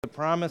the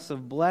promise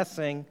of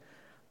blessing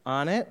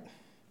on it.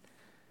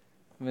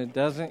 If it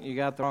doesn't, you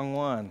got the wrong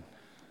one.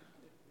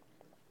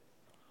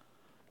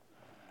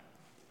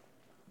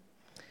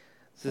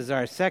 This is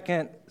our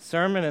second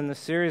sermon in the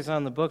series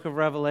on the book of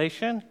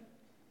Revelation.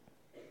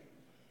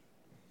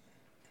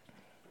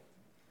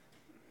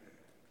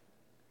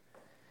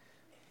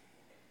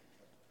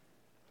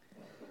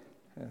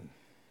 And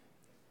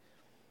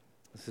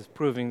this is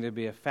proving to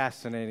be a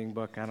fascinating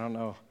book. I don't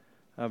know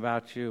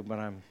about you, but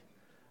I'm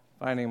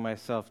finding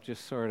myself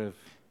just sort of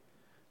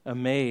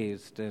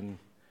amazed and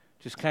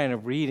just kind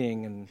of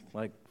reading and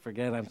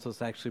forget I'm supposed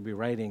to actually be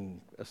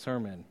writing a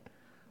sermon.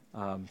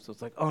 So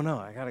it's like, oh no,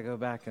 I got to go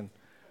back and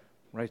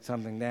write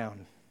something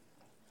down.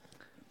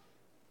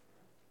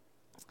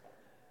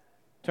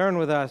 Turn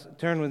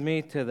with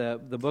me to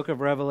the book of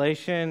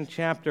Revelation,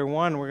 chapter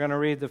 1. We're going to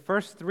read the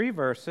first 3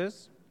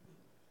 verses.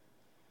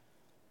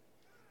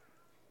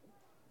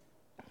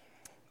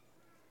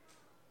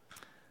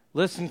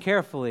 Listen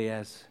carefully.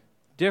 As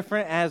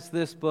different as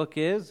this book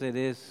is, it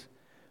is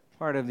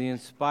part of the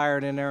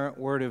inspired, inerrant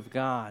Word of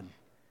God,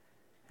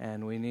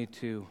 and we need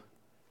to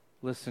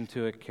listen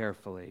to it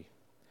carefully.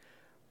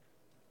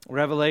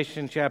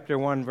 Revelation chapter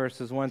 1,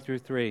 verses 1 through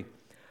 3.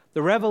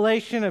 The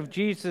revelation of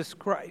Jesus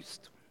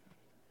Christ,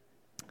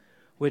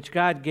 which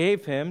God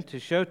gave him to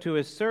show to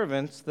his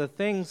servants the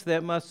things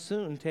that must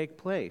soon take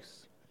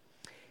place.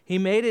 He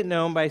made it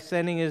known by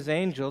sending his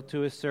angel to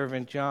his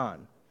servant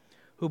John,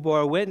 who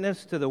bore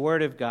witness to the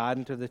word of God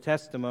and to the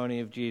testimony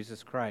of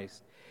Jesus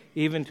Christ,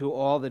 even to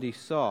all that he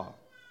saw.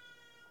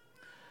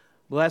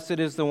 Blessed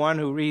is the one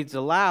who reads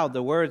aloud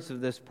the words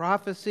of this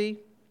prophecy,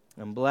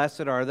 and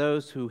blessed are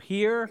those who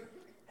hear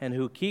and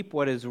who keep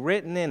what is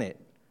written in it,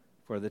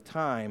 for the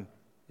time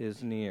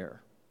is near.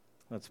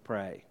 Let's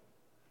pray.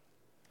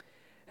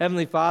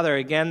 Heavenly Father,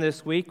 again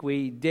this week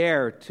we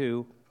dare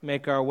to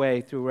make our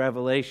way through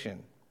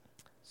Revelation.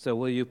 So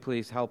will you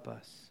please help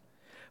us?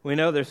 We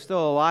know there's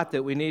still a lot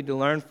that we need to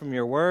learn from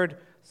your word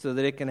so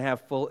that it can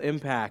have full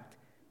impact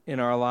in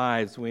our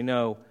lives. We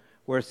know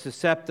we're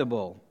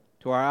susceptible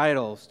to our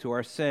idols, to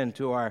our sin,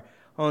 to our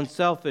own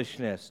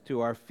selfishness, to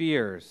our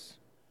fears.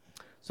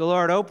 So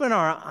Lord, open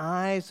our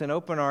eyes and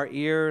open our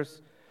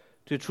ears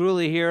to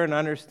truly hear and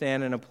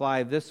understand and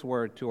apply this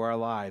word to our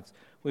lives.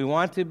 We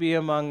want to be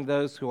among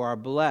those who are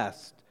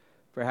blessed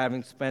for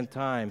having spent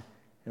time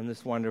in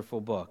this wonderful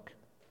book.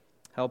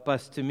 Help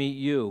us to meet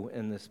you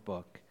in this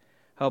book.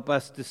 Help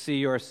us to see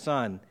your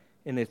Son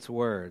in its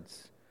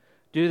words.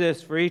 Do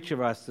this for each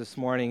of us this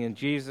morning in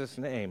Jesus'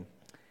 name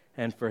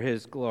and for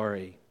his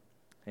glory.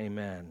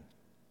 Amen.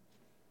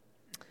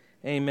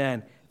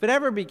 Amen. If it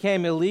ever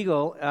became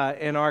illegal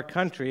in our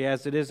country,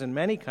 as it is in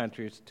many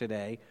countries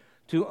today,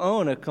 to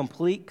own a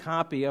complete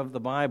copy of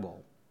the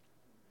Bible,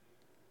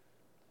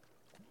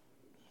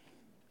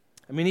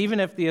 I mean, even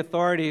if the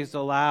authorities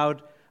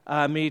allowed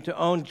me to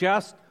own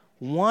just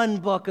one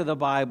book of the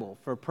Bible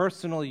for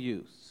personal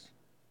use,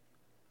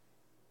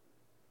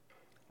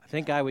 I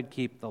think I would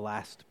keep the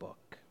last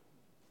book.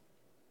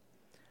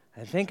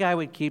 I think I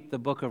would keep the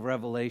book of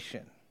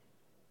Revelation.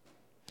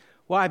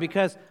 Why?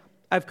 Because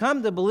I've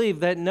come to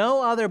believe that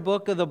no other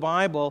book of the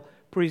Bible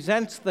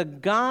presents the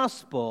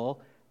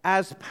gospel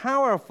as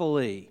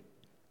powerfully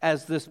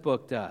as this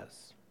book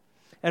does.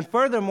 And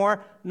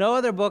furthermore, no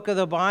other book of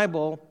the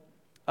Bible,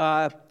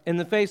 in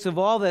the face of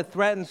all that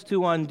threatens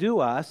to undo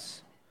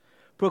us,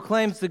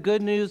 proclaims the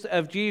good news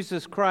of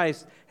Jesus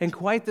Christ in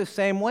quite the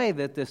same way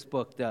that this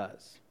book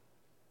does.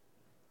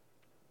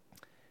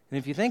 And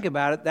if you think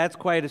about it, that's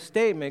quite a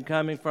statement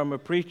coming from a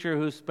preacher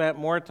who spent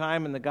more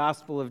time in the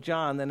Gospel of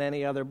John than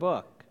any other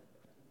book.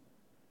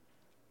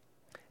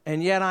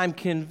 And yet I'm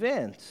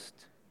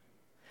convinced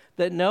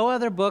that no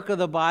other book of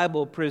the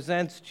Bible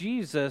presents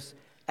Jesus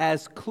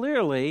as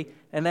clearly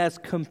and as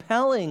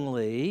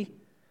compellingly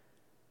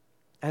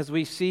as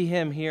we see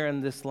him here in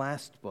this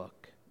last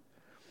book.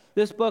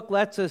 This book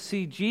lets us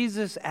see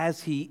Jesus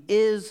as he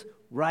is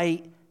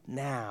right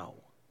now.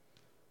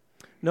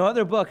 No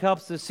other book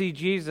helps us see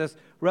Jesus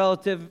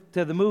relative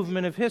to the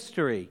movement of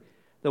history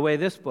the way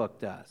this book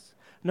does.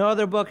 No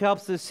other book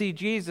helps us see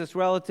Jesus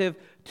relative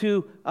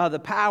to the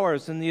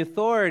powers and the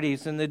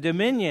authorities and the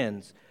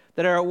dominions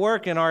that are at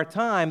work in our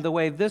time the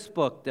way this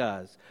book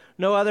does.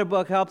 No other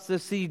book helps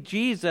us see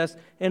Jesus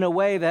in a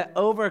way that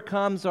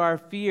overcomes our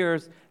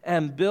fears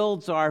and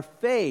builds our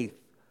faith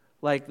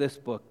like this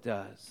book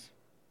does.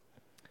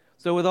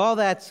 So with all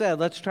that said,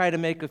 let's try to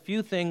make a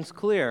few things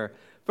clear.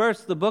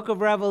 First, the book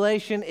of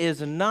Revelation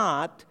is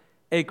not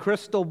a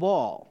crystal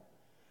ball,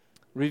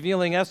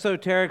 revealing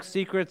esoteric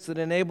secrets that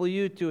enable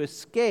you to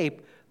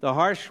escape the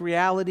harsh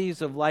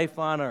realities of life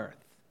on earth.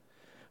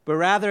 But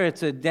rather,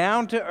 it's a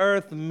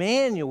down-to-earth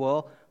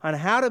manual on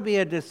how to be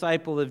a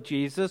disciple of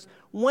Jesus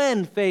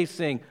when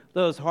facing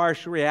those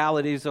harsh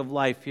realities of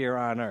life here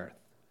on earth.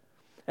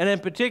 And in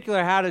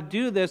particular, how to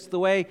do this the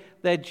way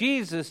that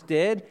Jesus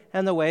did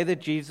and the way that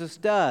Jesus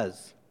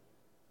does.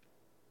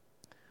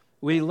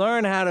 We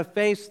learn how to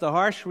face the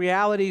harsh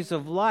realities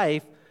of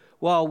life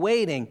while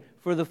waiting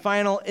for the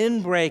final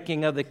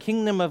inbreaking of the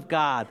kingdom of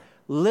God,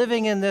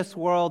 living in this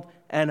world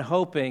and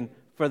hoping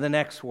for the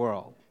next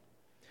world.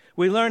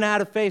 We learn how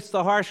to face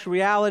the harsh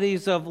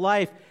realities of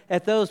life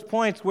at those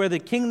points where the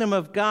kingdom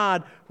of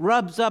God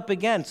rubs up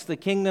against the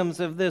kingdoms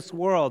of this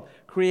world,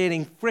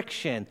 creating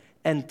friction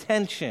and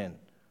tension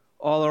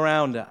all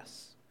around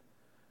us.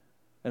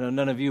 I know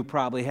none of you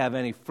probably have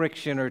any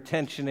friction or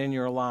tension in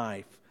your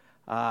life,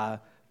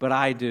 but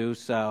I do,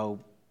 so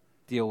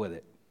deal with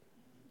it.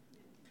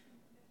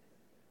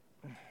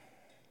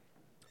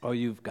 Oh,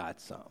 you've got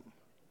some.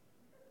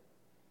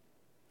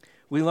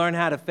 We learn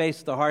how to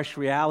face the harsh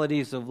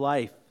realities of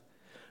life,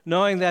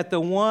 knowing that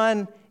the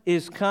one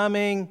is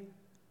coming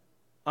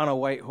on a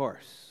white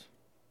horse,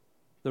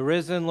 the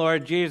risen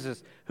Lord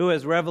Jesus, who,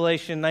 as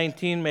Revelation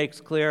 19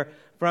 makes clear,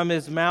 from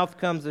his mouth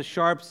comes a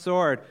sharp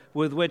sword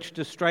with which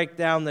to strike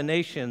down the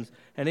nations,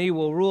 and he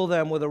will rule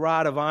them with a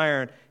rod of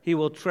iron. He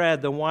will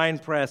tread the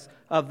winepress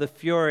of the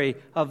fury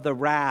of the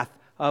wrath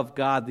of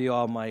God the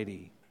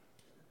Almighty.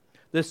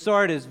 The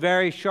sword is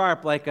very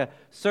sharp, like a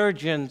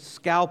surgeon's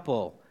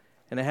scalpel,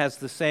 and it has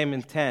the same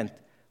intent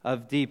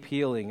of deep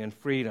healing and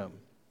freedom.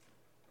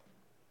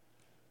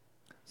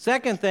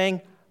 Second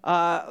thing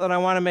that I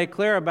want to make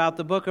clear about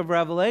the book of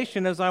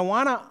Revelation is I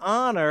want to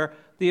honor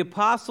the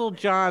Apostle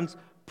John's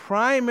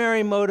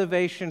primary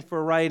motivation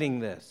for writing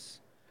this,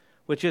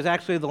 which is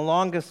actually the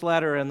longest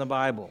letter in the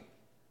Bible.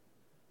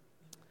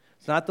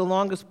 It's not the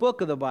longest book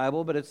of the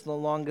Bible, but it's the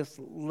longest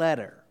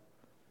letter.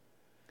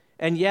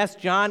 And yes,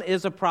 John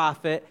is a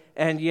prophet,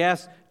 and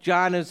yes,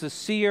 John is a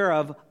seer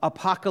of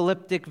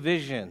apocalyptic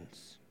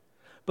visions.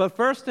 But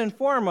first and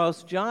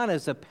foremost, John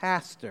is a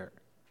pastor.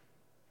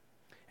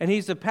 And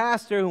he's a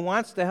pastor who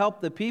wants to help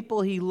the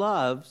people he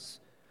loves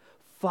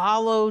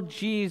follow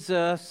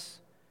Jesus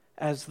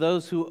as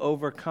those who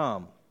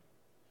overcome.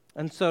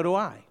 And so do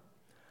I.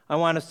 I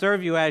want to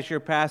serve you as your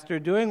pastor,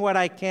 doing what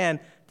I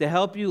can to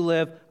help you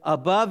live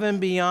above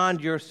and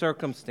beyond your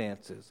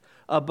circumstances,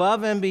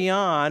 above and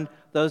beyond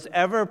those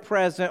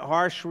ever-present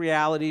harsh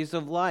realities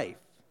of life.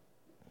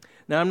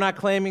 Now, I'm not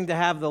claiming to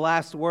have the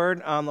last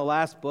word on the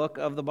last book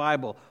of the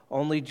Bible.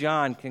 Only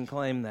John can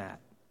claim that.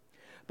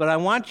 But I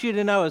want you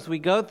to know, as we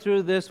go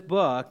through this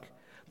book,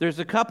 there's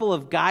a couple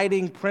of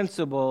guiding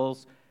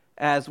principles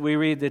as we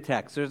read the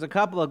text. There's a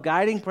couple of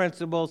guiding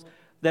principles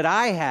that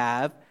I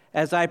have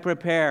as I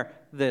prepare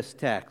this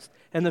text.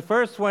 And the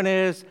first one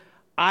is,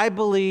 I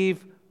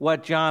believe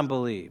what John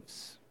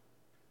believes.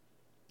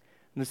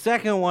 And the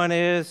second one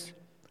is,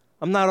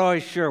 I'm not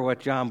always sure what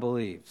John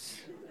believes.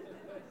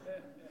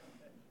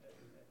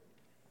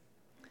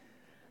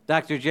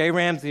 Dr. J.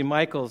 Ramsey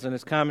Michaels, in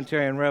his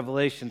commentary on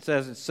Revelation,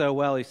 says it so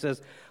well. He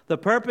says, the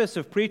purpose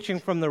of preaching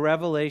from the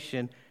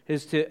Revelation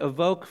is to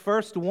evoke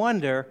first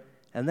wonder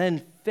and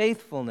then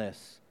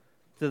faithfulness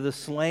to the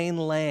slain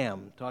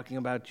Lamb, talking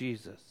about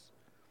Jesus.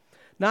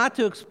 Not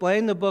to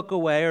explain the book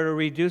away or to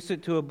reduce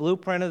it to a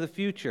blueprint of the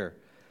future.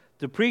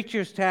 The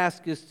preacher's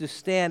task is to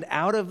stand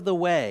out of the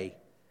way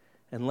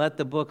and let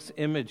the book's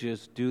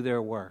images do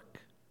their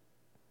work.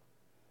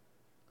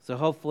 So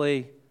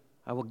hopefully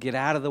I will get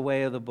out of the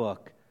way of the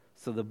book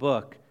so the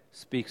book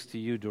speaks to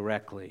you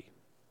directly.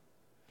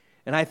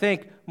 And I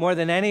think more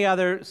than any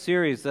other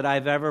series that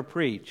I've ever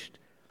preached,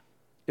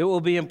 it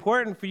will be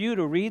important for you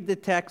to read the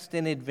text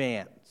in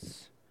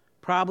advance,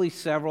 probably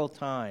several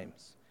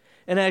times.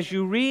 And as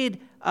you read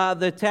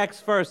the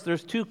text first,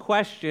 there's two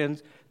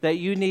questions that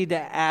you need to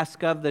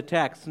ask of the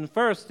text. And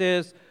first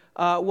is,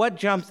 what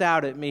jumps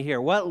out at me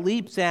here? What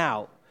leaps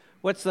out?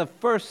 What's the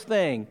first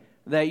thing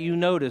that you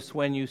notice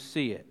when you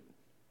see it?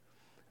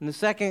 And the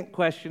second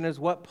question is,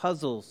 what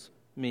puzzles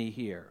me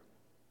here?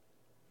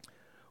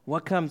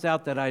 What comes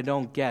out that I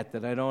don't get,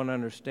 that I don't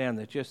understand,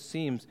 that just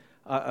seems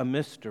a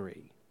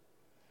mystery?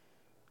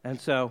 And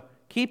so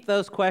keep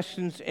those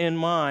questions in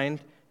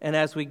mind, and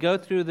as we go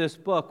through this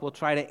book, we'll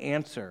try to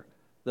answer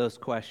those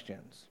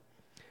questions.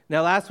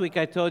 Now, last week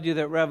I told you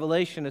that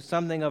Revelation is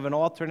something of an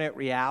alternate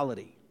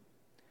reality.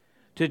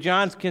 To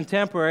John's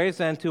contemporaries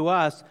and to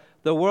us,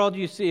 the world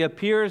you see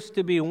appears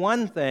to be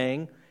one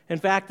thing. In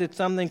fact, it's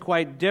something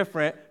quite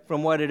different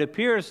from what it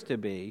appears to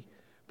be,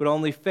 but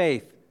only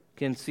faith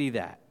can see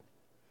that.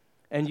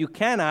 And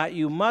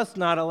you must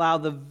not allow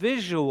the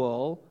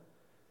visual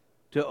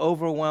to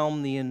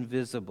overwhelm the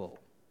invisible.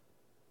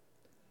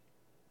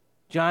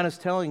 John is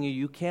telling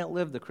you can't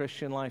live the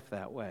Christian life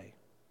that way.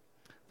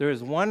 There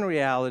is one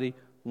reality,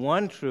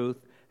 one truth,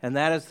 and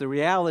that is the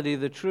reality,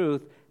 the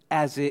truth,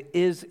 as it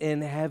is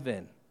in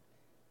heaven.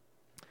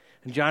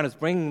 And John is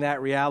bringing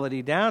that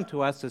reality down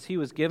to us as he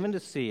was given to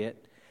see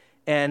it,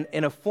 and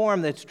in a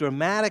form that's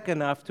dramatic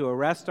enough to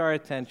arrest our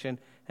attention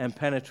and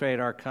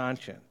penetrate our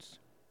conscience.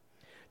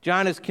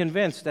 John is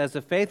convinced, as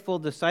a faithful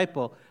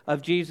disciple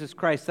of Jesus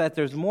Christ, that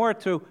there's more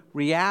to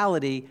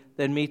reality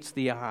than meets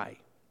the eye.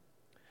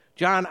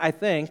 John, I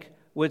think,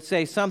 would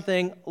say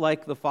something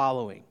like the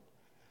following.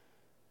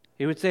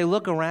 He would say,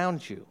 look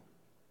around you.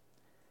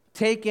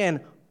 Take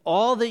in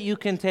all that you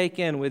can take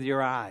in with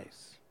your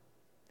eyes.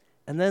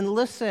 And then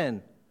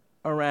listen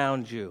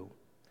around you.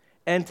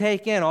 And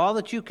take in all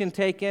that you can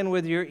take in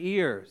with your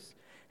ears.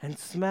 And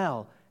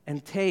smell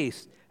and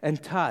taste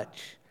and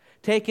touch.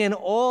 Take in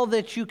all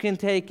that you can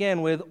take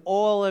in with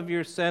all of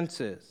your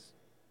senses.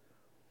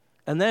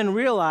 And then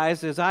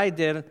realize, as I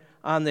did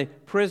on the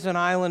prison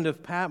island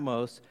of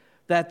Patmos,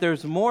 that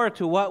there's more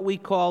to what we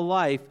call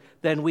life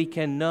than we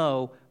can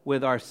know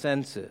with our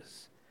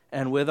senses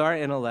and with our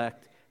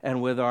intellect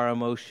and with our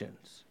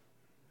emotions.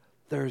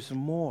 There's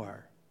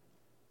more.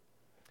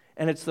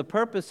 And it's the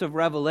purpose of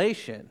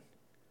Revelation,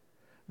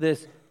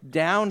 this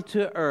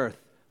down-to-earth,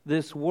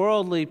 this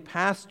worldly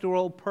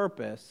pastoral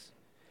purpose,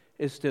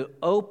 is to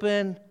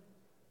open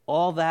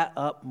all that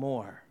up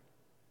more.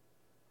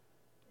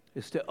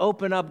 Is to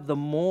open up the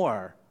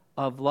more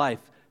of life,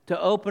 to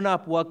open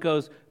up what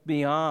goes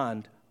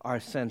beyond our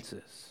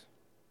senses,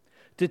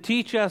 to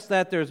teach us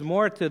that there's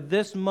more to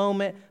this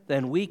moment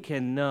than we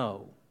can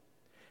know,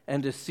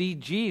 and to see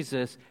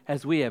Jesus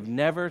as we have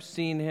never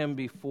seen him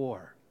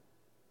before.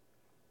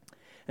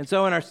 And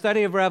so in our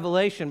study of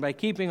Revelation, by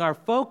keeping our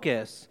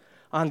focus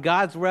on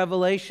God's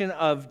revelation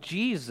of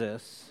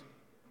Jesus,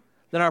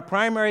 then our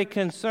primary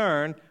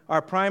concern,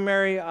 our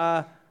primary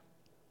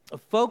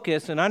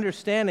focus in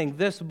understanding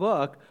this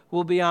book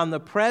will be on the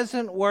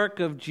present work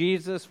of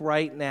Jesus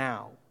right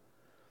now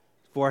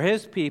for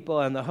his people,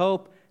 and the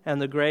hope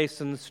and the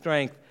grace and the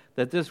strength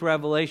that this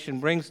revelation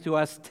brings to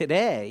us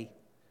today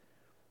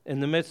in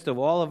the midst of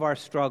all of our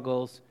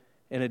struggles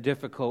in a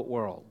difficult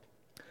world.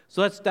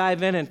 So let's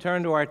dive in and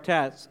turn to our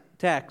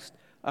text,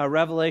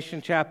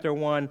 Revelation chapter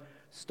 1,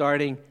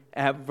 starting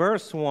at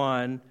verse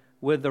 1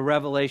 with the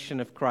revelation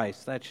of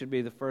Christ. That should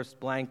be the first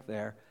blank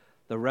there,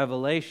 the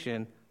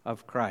revelation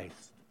of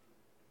Christ.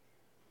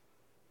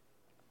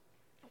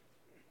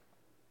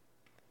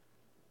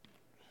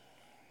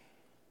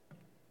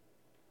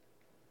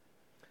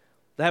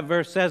 That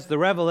verse says, the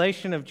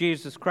revelation of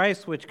Jesus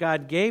Christ, which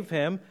God gave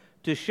him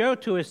to show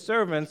to his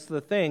servants the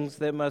things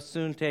that must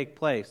soon take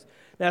place.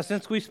 Now,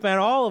 since we spent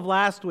all of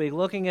last week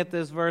looking at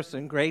this verse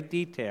in great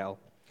detail,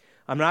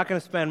 I'm not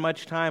going to spend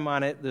much time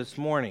on it this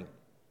morning.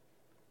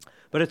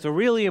 But it's a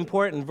really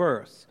important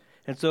verse.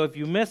 And so if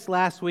you missed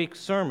last week's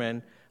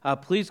sermon,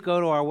 please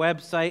go to our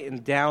website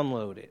and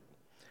download it,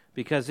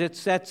 because it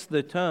sets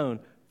the tone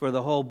for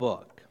the whole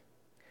book.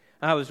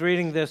 I was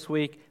reading this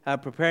week,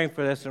 preparing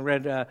for this, and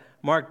read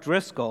Mark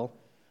Driscoll,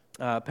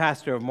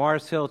 pastor of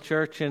Mars Hill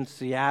Church in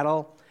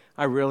Seattle.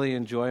 I really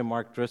enjoy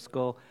Mark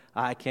Driscoll.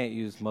 I can't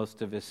use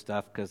most of his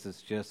stuff because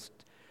it's just,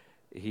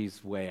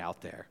 he's way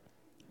out there.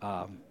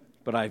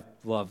 But I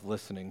love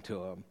listening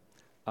to him.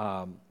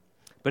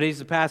 But he's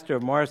the pastor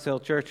of Mars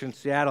Hill Church in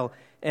Seattle,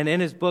 and in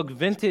his book,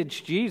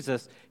 Vintage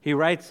Jesus, he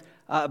writes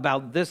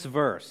about this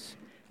verse,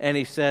 and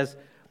he says,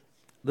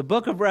 the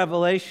book of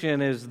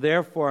Revelation is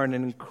therefore an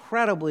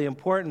incredibly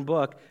important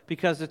book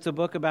because it's a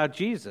book about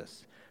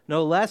Jesus,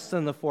 no less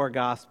than the four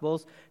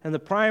Gospels, and the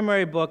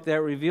primary book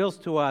that reveals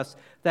to us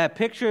that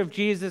picture of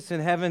Jesus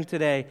in heaven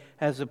today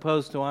as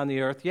opposed to on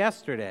the earth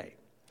yesterday.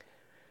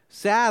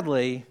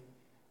 Sadly,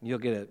 you'll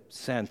get a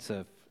sense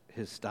of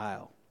his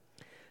style.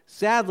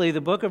 Sadly,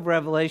 the book of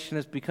Revelation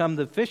has become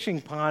the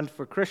fishing pond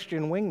for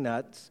Christian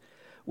wingnuts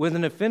with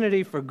an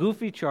affinity for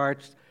goofy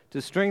charts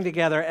to string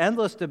together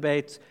endless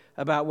debates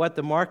about what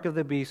the mark of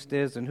the beast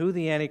is and who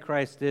the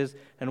Antichrist is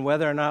and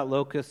whether or not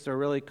locusts are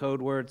really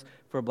code words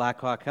for Black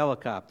Hawk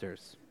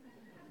helicopters.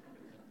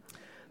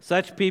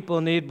 Such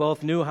people need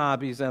both new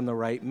hobbies and the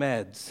right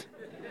meds.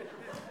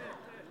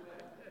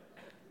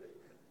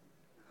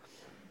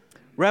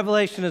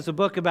 Revelation is a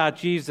book about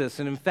Jesus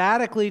and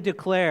emphatically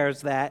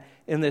declares that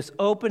in this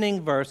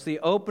opening verse, the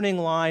opening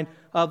line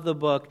of the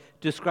book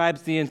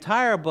describes the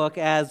entire book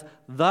as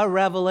the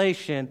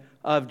revelation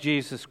of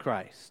Jesus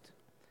Christ.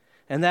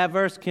 And that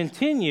verse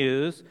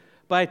continues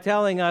by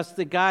telling us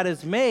that God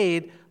has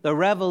made the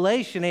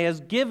revelation, he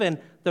has given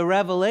the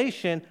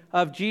revelation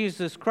of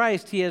Jesus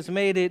Christ. He has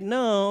made it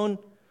known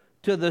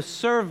to the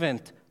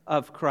servant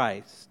of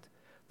Christ.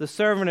 The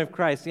servant of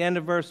Christ, the end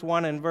of verse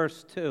 1 and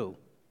verse 2.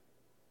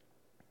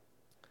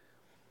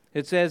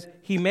 It says,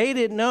 he made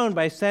it known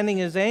by sending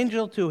his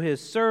angel to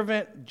his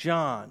servant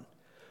John,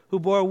 who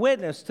bore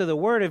witness to the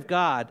word of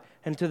God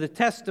and to the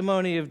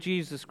testimony of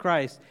Jesus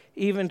Christ,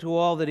 even to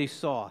all that he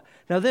saw.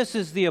 Now this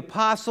is the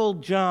Apostle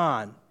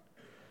John,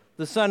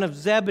 the son of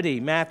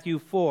Zebedee, Matthew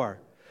 4,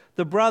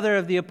 the brother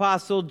of the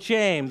Apostle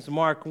James,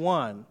 Mark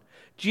 1,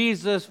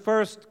 Jesus'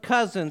 first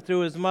cousin through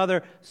his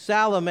mother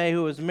Salome,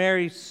 who was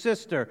Mary's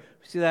sister.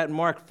 We see that in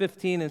Mark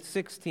 15 and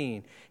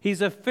 16.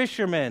 He's a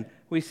fisherman.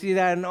 We see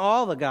that in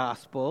all the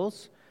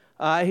Gospels.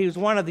 He was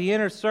one of the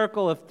inner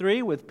circle of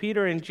three with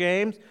Peter and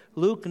James,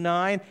 Luke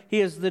 9. He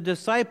is the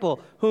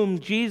disciple whom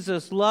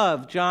Jesus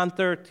loved, John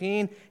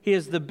 13. He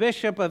is the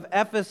bishop of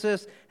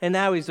Ephesus, and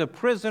now he's a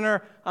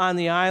prisoner on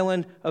the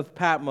island of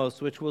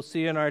Patmos, which we'll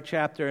see in our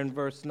chapter in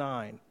verse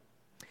 9.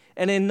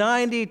 And in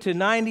 90 to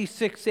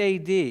 96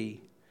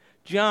 A.D.,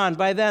 John,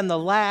 by then the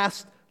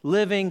last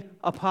living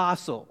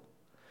apostle.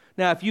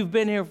 Now, if you've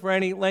been here for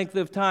any length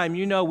of time,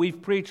 you know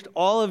we've preached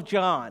all of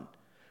John.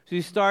 So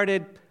we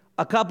started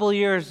a couple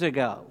years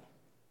ago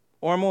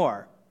or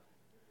more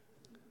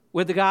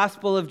with the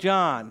Gospel of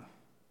John.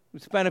 We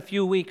spent a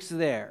few weeks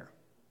there.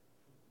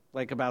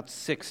 like about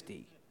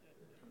 60.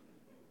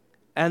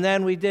 And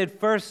then we did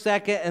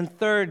 1st, 2nd, and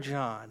 3rd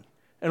John.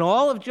 And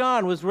all of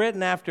John was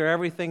written after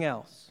everything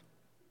else.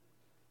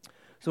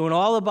 So when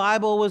all the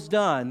Bible was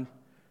done,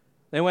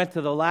 they went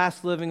to the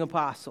last living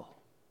apostle.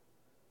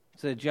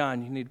 Said,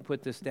 John, you need to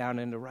put this down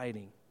into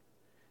writing.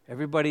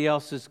 Everybody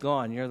else is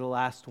gone. You're the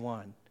last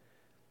one.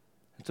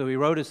 And so he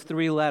wrote his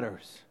 3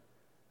 letters.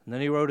 And then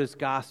he wrote his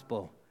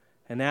gospel.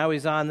 And now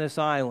he's on this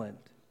island.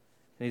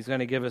 And he's going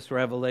to give us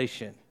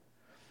Revelation.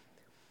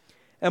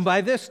 And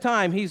by this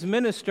time, he's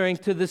ministering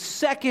to the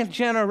 2nd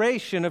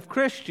generation of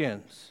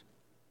Christians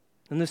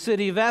in the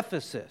city of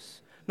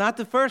Ephesus. Not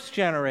the 1st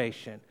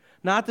generation.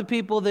 Not the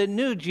people that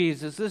knew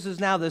Jesus. This is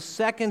now the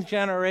 2nd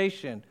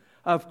generation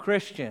of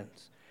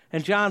Christians.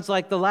 And John's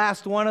like the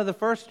last one of the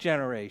 1st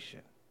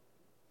generation.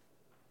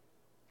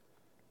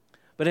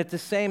 But at the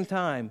same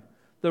time,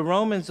 the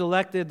Romans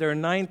elected their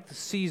 9th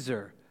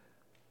Caesar,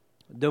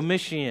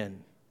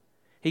 Domitian.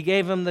 He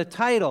gave him the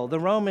title. The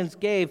Romans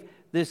gave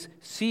this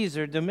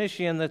Caesar,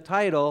 Domitian, the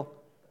title,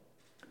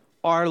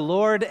 our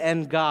Lord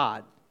and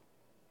God.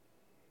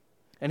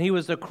 And he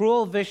was a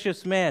cruel,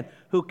 vicious man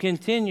who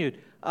continued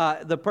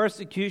the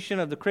persecution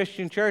of the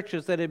Christian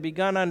churches that had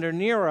begun under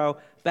Nero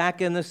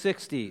back in the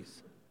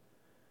 60s.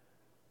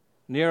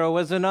 Nero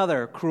was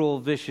another cruel,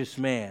 vicious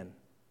man.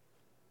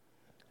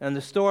 And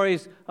the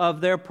stories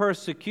of their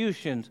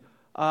persecutions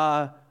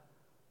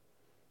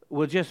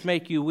will just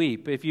make you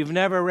weep. If you've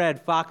never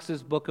read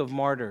Fox's Book of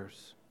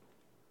Martyrs,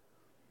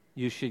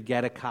 you should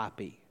get a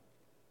copy.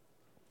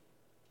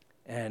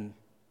 And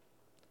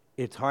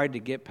it's hard to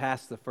get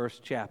past the 1st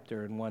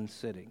chapter in one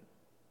sitting.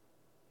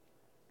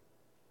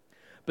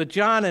 But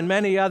John and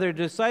many other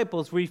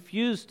disciples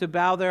refused to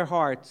bow their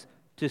hearts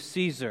to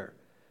Caesar.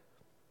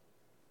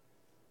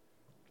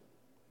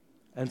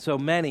 And so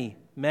many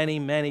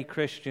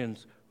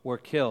Christians were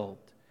killed.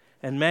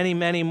 And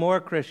many more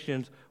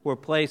Christians were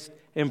placed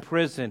in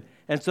prison.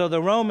 And so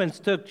the Romans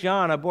took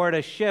John aboard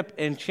a ship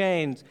in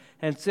chains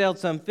and sailed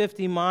some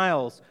 50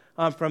 miles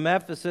from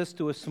Ephesus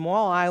to a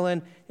small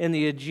island in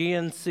the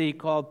Aegean Sea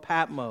called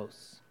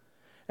Patmos.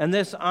 And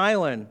this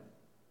island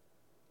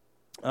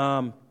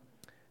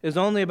is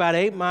only about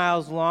 8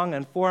 miles long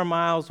and 4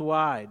 miles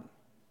wide.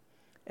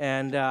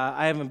 And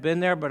I haven't been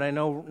there, but I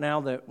know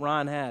now that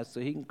Ron has, so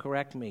he can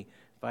correct me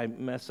if I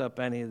mess up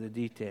any of the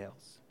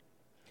details.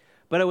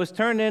 But it was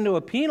turned into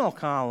a penal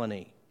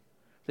colony.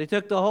 They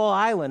took the whole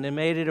island and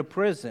made it a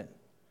prison.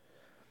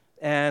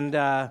 And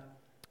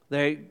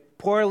they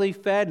poorly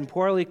fed and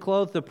poorly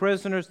clothed the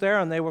prisoners there,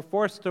 and they were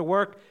forced to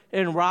work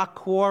in rock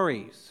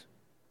quarries.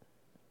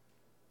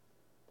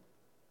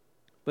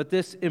 But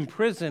this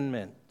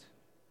imprisonment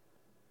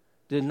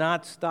did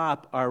not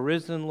stop our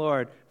risen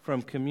Lord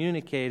from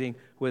communicating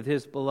with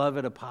his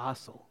beloved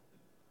apostle.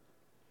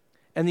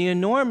 And the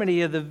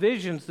enormity of the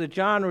visions that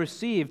John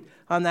received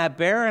on that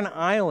barren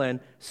island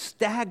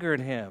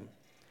staggered him.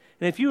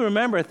 And if you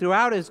remember,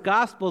 throughout his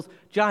Gospels,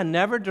 John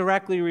never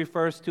directly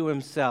refers to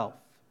himself.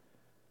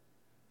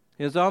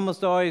 He is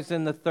almost always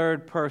in the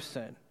 3rd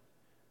person.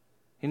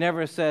 He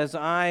never says,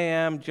 I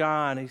am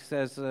John. He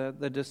says,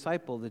 the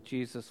disciple that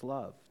Jesus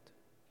loved.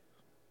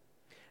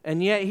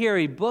 And yet here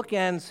he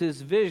bookends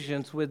his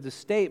visions with the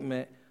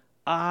statement,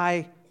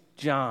 I,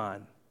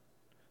 John.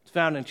 It's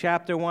found in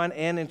chapter 1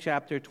 and in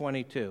chapter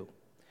 22.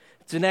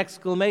 It's an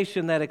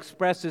exclamation that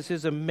expresses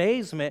his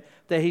amazement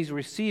that he's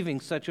receiving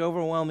such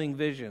overwhelming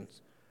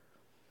visions.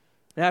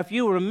 Now, if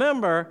you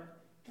remember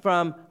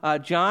from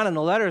John and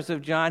the letters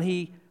of John,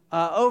 he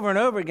over and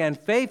over again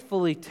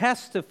faithfully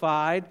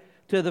testified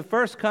to the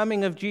first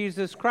coming of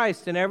Jesus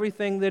Christ in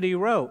everything that he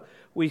wrote.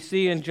 We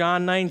see in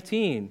John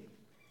 19,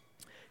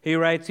 he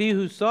writes, he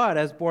who saw it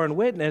has borne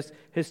witness,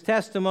 his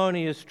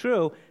testimony is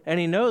true, and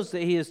he knows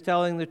that he is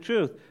telling the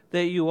truth,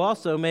 that you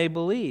also may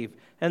believe.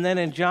 And then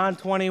in John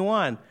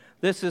 21,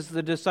 this is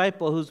the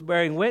disciple who's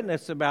bearing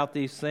witness about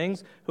these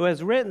things, who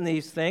has written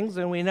these things,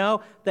 and we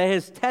know that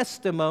his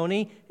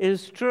testimony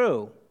is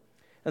true.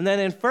 And then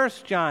in 1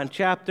 John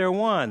chapter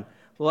 1,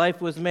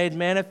 life was made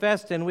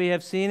manifest, and we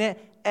have seen it,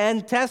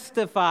 and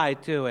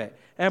testified to it,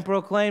 and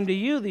proclaimed to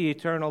you the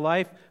eternal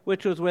life,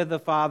 which was with the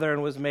Father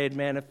and was made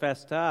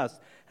manifest to us.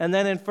 And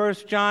then in 1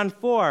 John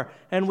 4,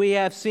 and we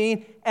have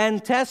seen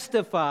and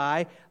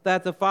testify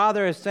that the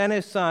Father has sent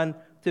his Son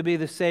to be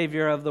the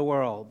Savior of the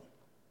world.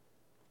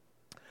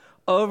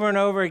 Over and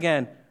over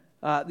again,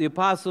 the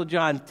Apostle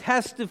John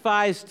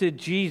testifies to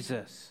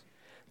Jesus,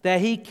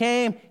 that he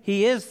came,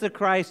 he is the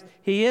Christ,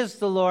 he is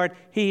the Lord,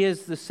 he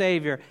is the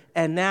Savior.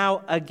 And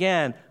now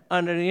again,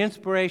 under the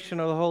inspiration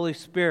of the Holy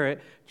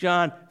Spirit,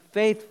 John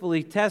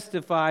faithfully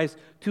testifies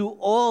to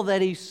all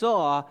that he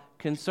saw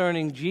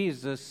concerning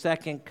Jesus'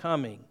 second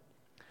coming.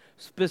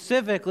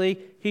 Specifically,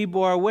 he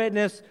bore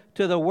witness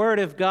to the Word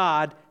of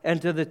God and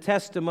to the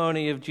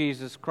testimony of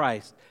Jesus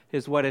Christ,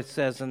 is what it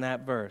says in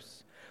that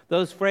verse.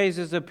 Those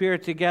phrases appear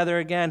together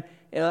again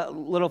a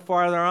little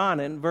farther on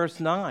in verse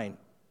 9.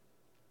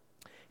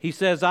 He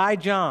says, I,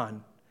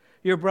 John,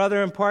 Your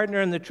brother and partner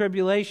in the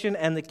tribulation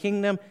and the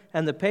kingdom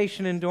and the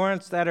patient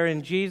endurance that are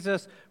in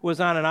Jesus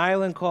was on an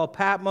island called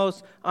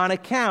Patmos on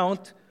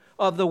account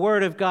of the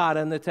word of God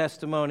and the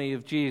testimony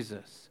of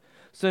Jesus.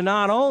 So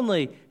not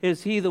only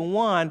is he the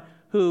one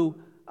who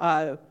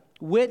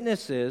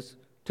witnesses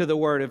to the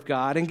word of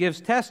God and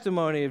gives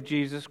testimony of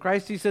Jesus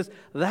Christ, he says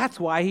that's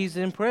why he's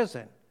in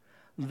prison.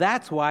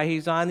 That's why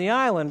he's on the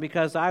island,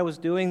 because I was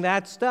doing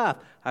that stuff.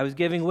 I was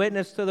giving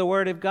witness to the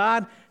word of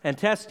God and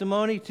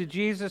testimony to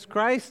Jesus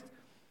Christ,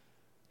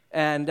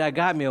 and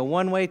got me a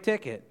one-way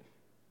ticket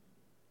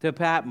to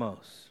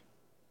Patmos.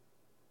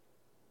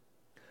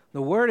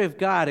 The word of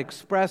God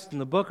expressed in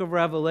the book of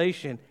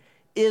Revelation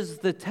is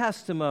the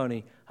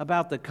testimony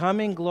about the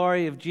coming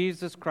glory of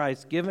Jesus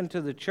Christ given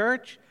to the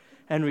church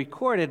and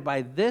recorded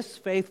by this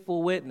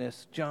faithful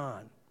witness,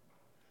 John.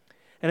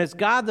 And as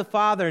God the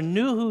Father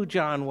knew who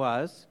John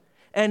was,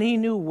 and he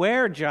knew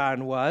where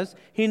John was,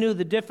 he knew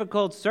the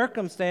difficult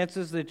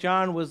circumstances that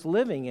John was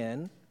living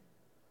in,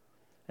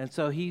 and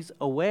so he's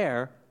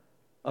aware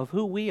of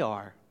who we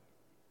are.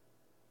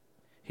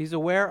 He's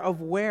aware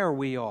of where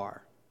we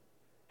are,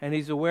 and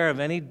he's aware of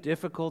any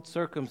difficult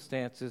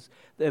circumstances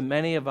that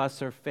many of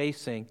us are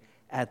facing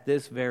at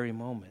this very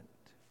moment.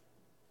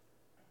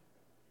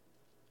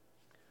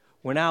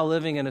 We're now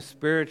living in a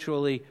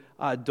spiritually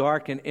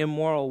dark and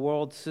immoral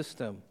world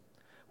system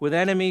with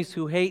enemies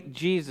who hate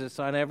Jesus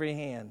on every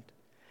hand.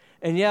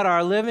 And yet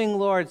our living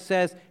Lord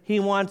says he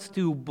wants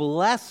to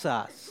bless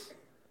us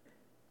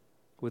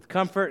with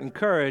comfort and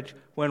courage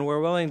when we're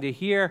willing to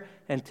hear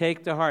and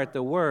take to heart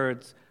the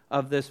words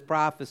of this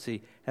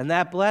prophecy. And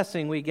that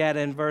blessing we get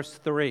in verse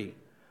 3,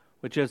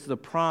 which is the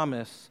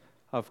promise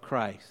of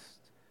Christ.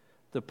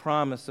 The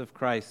promise of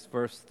Christ,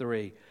 verse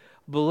 3.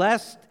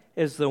 Blessed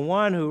is the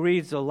one who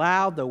reads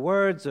aloud the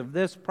words of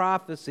this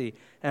prophecy,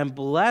 and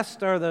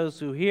blessed are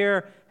those who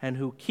hear and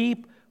who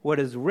keep what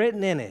is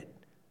written in it,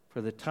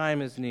 for the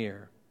time is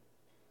near.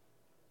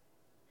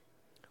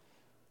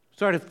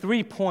 Sort of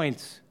 3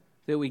 points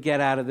that we get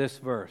out of this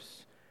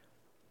verse.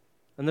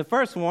 And the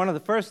first one of the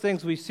first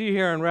things we see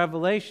here in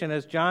Revelation,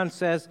 as John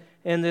says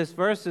in this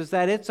verse, is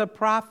that it's a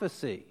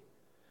prophecy.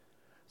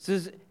 This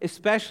is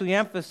especially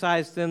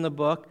emphasized in the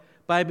book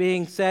by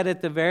being said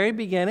at the very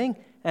beginning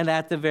and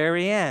at the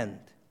very end.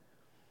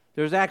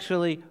 There's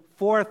actually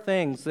 4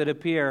 things that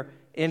appear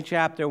in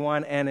chapter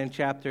 1 and in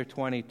chapter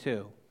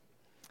 22.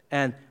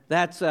 And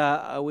that's,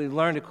 we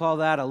learned to call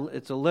that,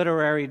 it's a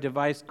literary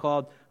device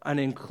called an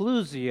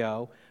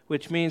inclusio,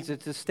 which means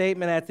it's a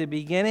statement at the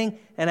beginning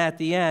and at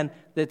the end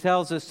that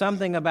tells us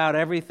something about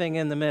everything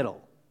in the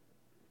middle.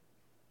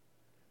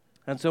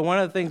 And so one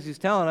of the things he's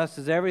telling us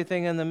is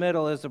everything in the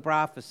middle is a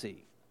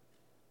prophecy.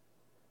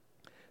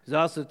 He's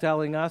also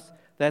telling us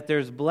that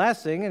there's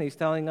blessing, and he's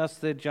telling us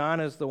that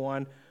John is the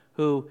one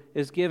who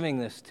is giving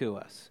this to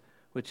us,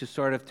 which is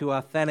sort of to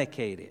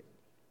authenticate it.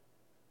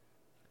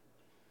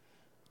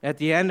 At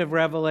the end of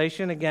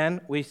Revelation, again,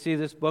 we see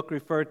this book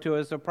referred to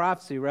as a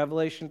prophecy.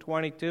 Revelation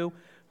 22,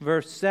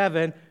 verse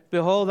 7,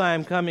 "Behold, I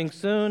am coming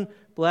soon.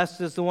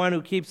 Blessed is the one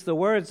who keeps the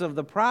words of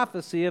the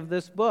prophecy of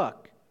this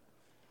book."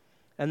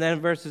 And then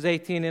verses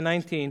 18 and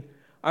 19,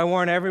 "I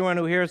warn everyone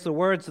who hears the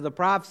words of the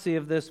prophecy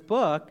of this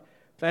book.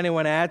 If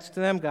anyone adds to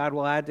them, God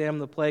will add to him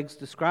the plagues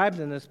described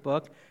in this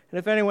book. And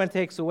if anyone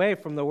takes away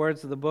from the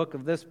words of the book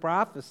of this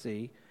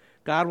prophecy,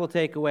 God will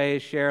take away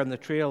his share in the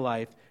tree of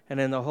life and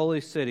in the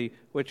holy city,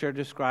 which are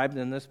described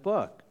in this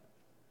book."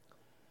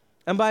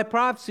 And by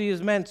prophecy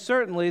is meant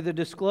certainly the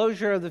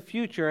disclosure of the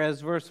future, as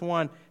verse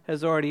 1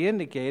 has already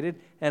indicated,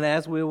 and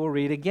as we will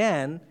read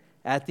again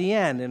at the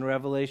end in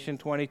Revelation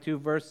 22,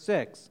 verse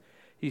 6.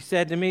 "He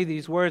said to me,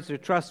 these words are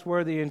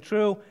trustworthy and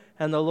true,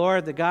 and the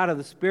Lord, the God of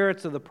the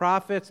spirits of the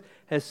prophets,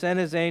 has sent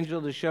his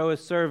angel to show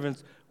his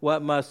servants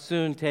what must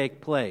soon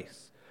take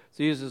place."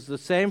 So he uses the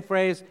same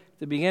phrase at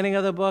the beginning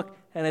of the book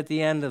and at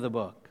the end of the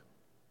book.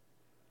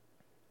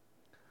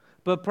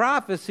 But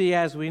prophecy,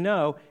 as we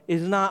know,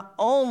 is not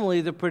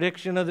only the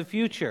prediction of the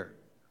future,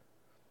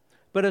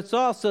 but it's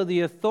also the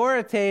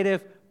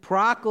authoritative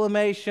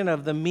proclamation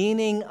of the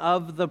meaning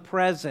of the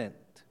present.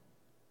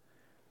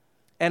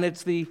 And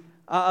it's the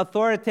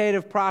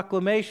authoritative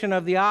proclamation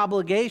of the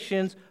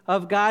obligations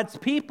of God's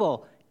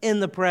people in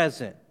the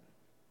present.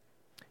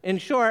 In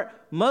short,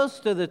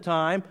 most of the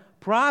time,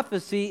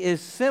 prophecy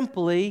is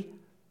simply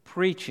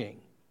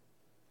preaching.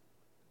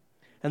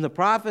 And the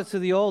prophets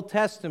of the Old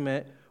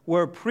Testament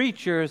were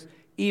preachers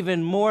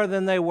even more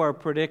than they were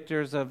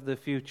predictors of the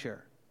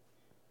future.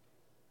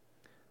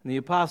 And the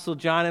Apostle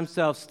John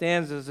himself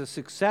stands as a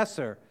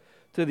successor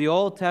to the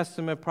Old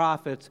Testament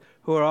prophets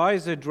who are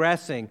always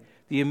addressing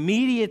the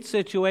immediate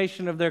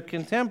situation of their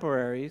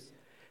contemporaries,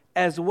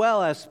 as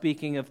well as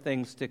speaking of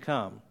things to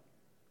come.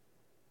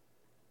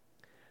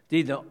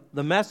 Indeed,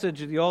 the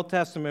message of the Old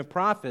Testament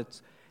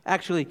prophets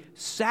actually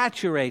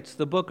saturates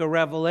the book of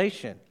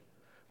Revelation.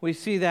 We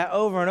see that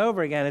over and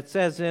over again. It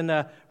says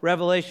in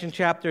Revelation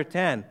chapter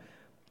 10,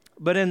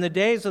 "But in the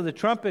days of the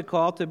trumpet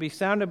call to be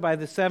sounded by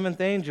the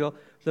seventh angel,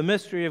 the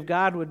mystery of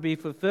God would be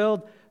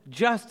fulfilled,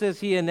 just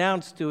as he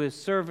announced to his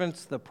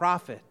servants the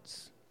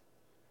prophets."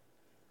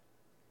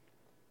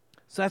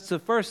 So that's the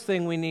first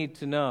thing we need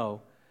to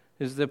know,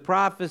 is the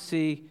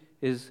prophecy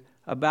is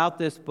about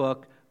this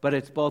book, but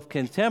it's both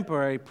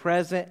contemporary,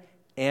 present,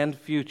 and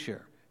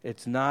future.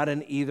 It's not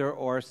an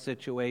either-or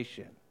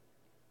situation.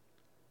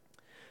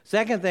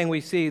 Second thing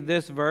we see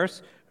this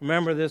verse,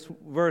 remember this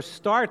verse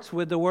starts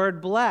with the word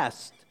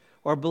blessed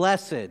or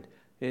blessed.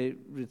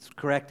 It's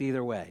correct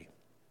either way.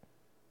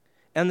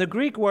 And the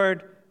Greek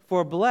word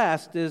for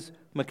blessed is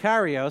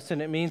makarios,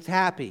 and it means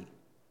happy.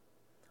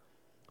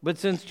 But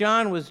since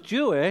John was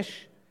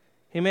Jewish,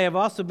 he may have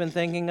also been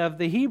thinking of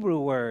the Hebrew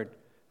word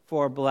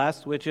for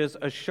blessed, which is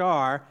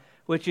ashar,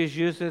 which is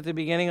used at the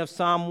beginning of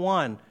Psalm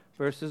 1,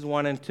 verses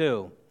 1 and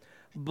 2.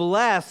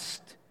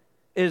 Blessed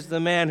is the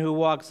man who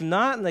walks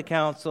not in the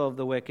counsel of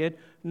the wicked,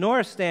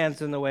 nor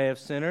stands in the way of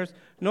sinners,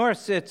 nor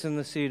sits in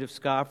the seat of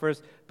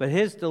scoffers, but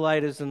his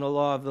delight is in the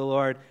law of the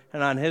Lord,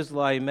 and on his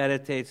law he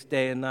meditates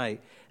day and night.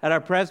 At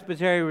our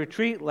Presbytery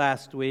retreat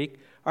last week,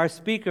 our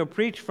speaker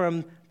preached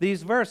from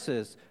these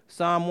verses,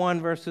 Psalm 1,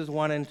 verses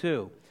 1 and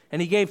 2.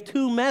 And he gave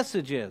two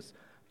messages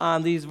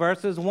on these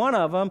verses. One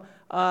of them,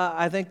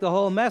 I think the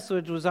whole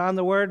message was on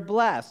the word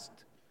blessed.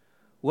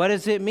 What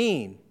does it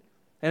mean?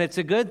 And it's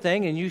a good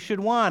thing, and you should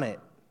want it.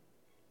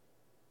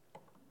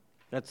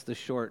 That's the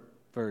short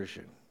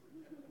version.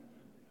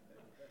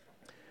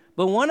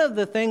 But one of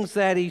the things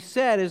that he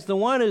said is the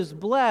one who's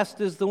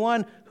blessed is the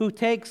one who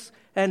takes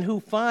and who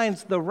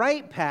finds the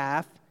right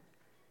path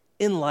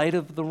in light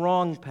of the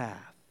wrong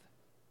path.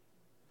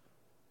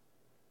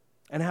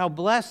 And how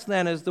blessed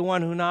then is the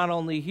one who not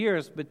only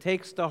hears but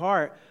takes to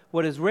heart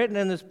what is written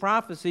in this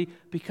prophecy,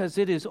 because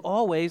it is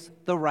always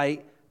the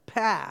right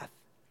path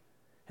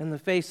in the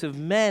face of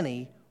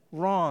many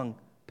wrong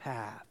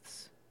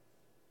paths.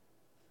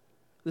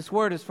 This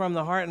word is from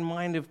the heart and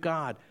mind of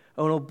God.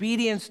 And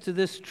obedience to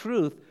this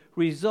truth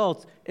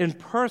results in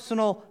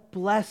personal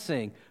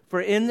blessing.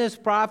 For in this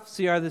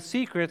prophecy are the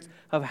secrets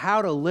of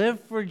how to live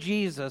for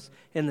Jesus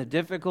in the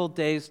difficult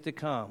days to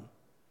come.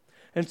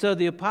 And so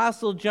the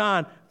Apostle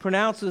John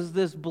pronounces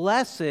this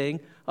blessing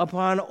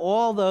upon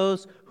all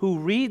those who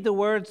read the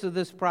words of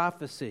this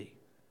prophecy.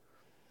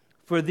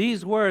 For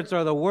these words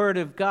are the word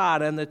of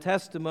God and the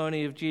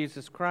testimony of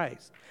Jesus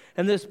Christ.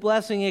 And this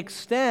blessing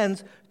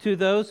extends to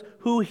those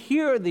who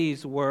hear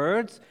these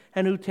words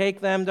and who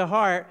take them to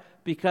heart,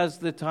 because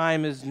the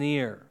time is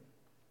near.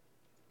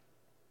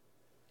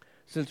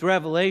 Since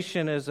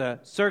Revelation is a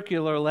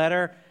circular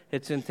letter,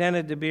 it's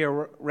intended to be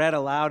read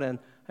aloud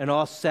in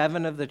all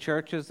 7 of the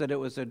churches that it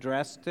was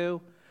addressed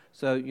to.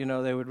 So,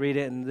 they would read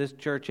it in this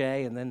church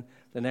A, and then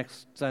the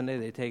next Sunday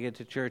they take it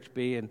to church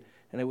B, and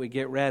it would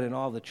get read in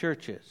all the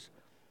churches.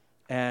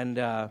 And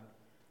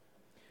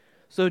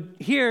so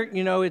here,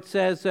 it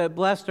says,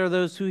 blessed are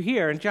those who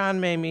hear. And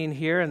John may mean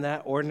hear in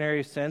that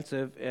ordinary sense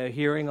of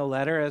hearing a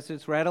letter as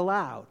it's read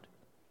aloud.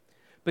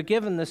 But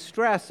given the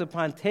stress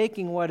upon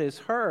taking what is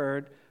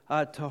heard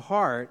to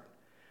heart,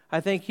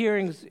 I think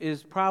hearing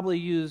is probably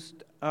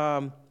used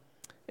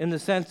in the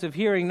sense of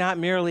hearing not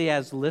merely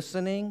as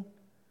listening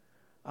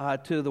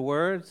to the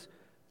words,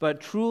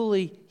 but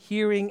truly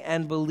hearing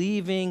and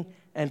believing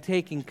and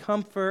taking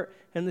comfort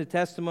in the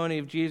testimony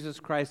of Jesus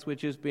Christ,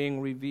 which is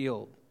being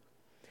revealed.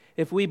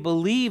 If we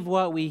believe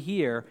what we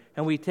hear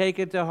and we take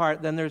it to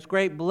heart, then there's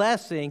great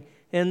blessing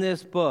in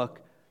this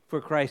book for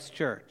Christ's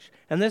church.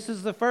 And this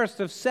is the first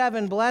of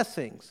 7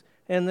 blessings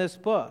in this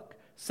book,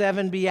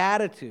 7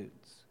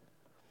 beatitudes.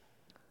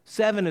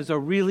 7 is a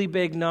really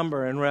big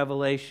number in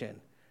Revelation.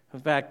 In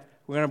fact,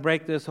 we're going to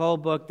break this whole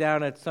book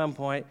down at some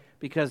point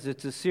because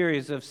it's a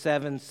series of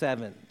 7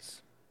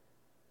 sevens.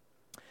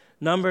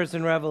 Numbers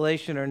in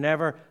Revelation are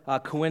never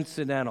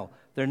coincidental.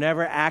 They're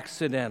never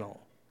accidental.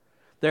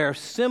 There are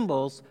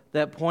symbols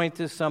that point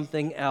to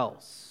something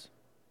else.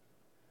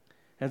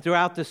 And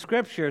throughout the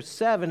Scripture,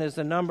 7 is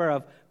a number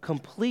of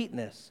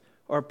completeness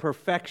or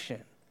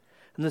perfection.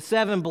 And the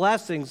 7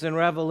 blessings in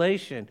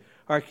Revelation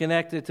are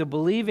connected to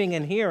believing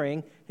and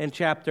hearing in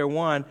chapter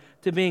 1,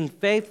 to being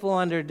faithful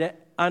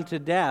unto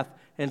death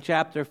in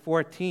chapter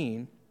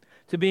 14,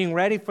 to being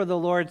ready for the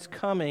Lord's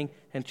coming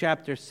in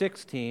chapter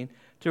 16,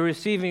 to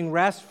receiving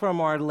rest from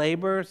our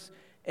labors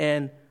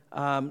in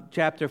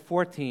chapter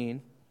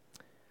 14,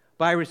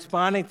 by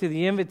responding to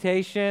the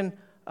invitation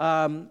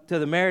to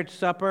the marriage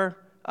supper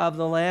of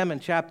the Lamb in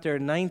chapter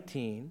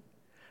 19,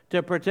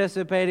 to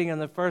participating in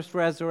the first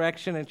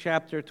resurrection in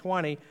chapter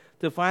 20,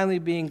 to finally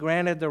being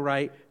granted the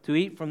right to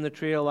eat from the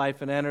tree of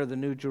life and enter the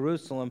New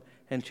Jerusalem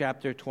in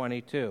chapter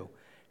 22.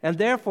 And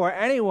therefore,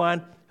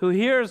 anyone who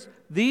hears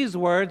these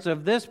words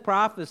of this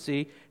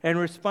prophecy and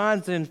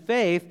responds in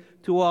faith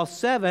to all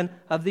 7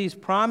 of these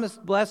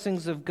promised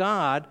blessings of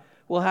God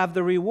will have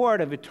the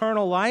reward of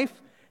eternal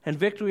life and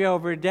victory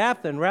over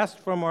death and rest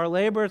from our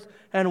labors,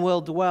 and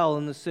will dwell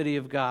in the city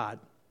of God.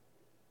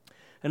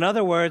 In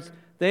other words,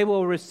 they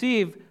will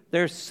receive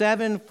their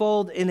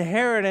 7-fold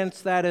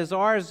inheritance that is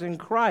ours in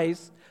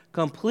Christ,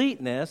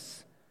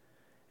 completeness,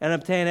 and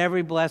obtain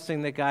every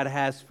blessing that God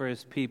has for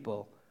his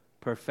people,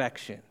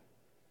 perfection.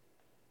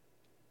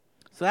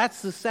 So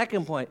that's the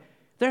second point.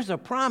 There's a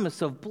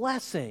promise of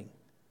blessing.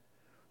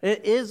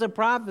 It is a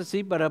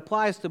prophecy, but it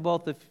applies to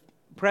both the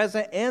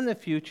present and the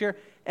future.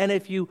 And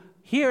if you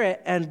hear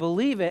it and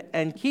believe it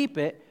and keep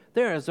it,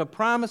 there is a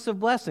promise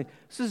of blessing.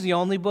 This is the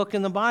only book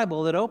in the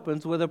Bible that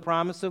opens with a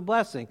promise of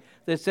blessing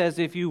that says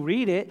if you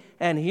read it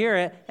and hear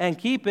it and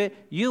keep it,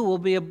 you will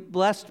be a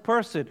blessed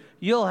person.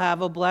 You'll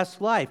have a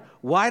blessed life.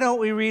 Why don't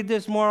we read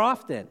this more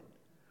often?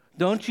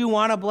 Don't you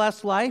want a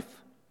blessed life?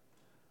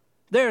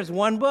 There's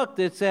one book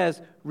that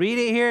says, read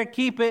it, hear it,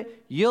 keep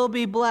it, you'll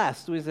be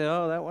blessed. We say,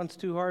 oh, that one's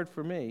too hard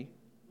for me.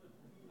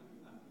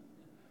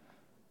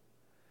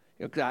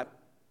 I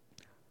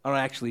don't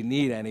actually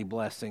need any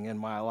blessing in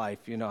my life.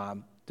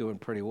 I'm doing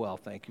pretty well,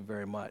 thank you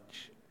very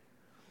much.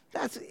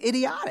 That's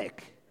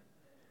idiotic.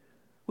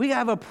 We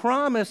have a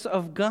promise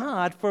of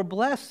God for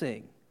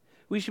blessing.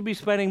 We should be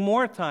spending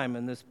more time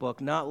in this book,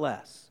 not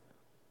less.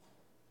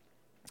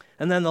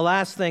 And then the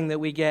last thing that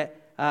we get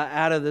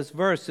out of this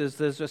verse is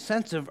there's a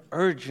sense of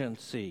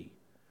urgency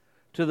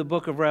to the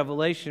book of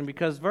Revelation,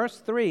 because verse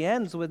 3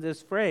 ends with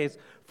this phrase,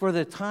 for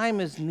the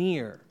time is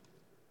near.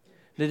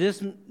 Does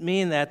this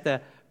mean that the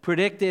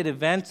predicted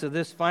events of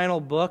this final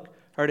book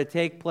are to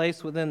take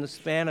place within the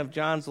span of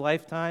John's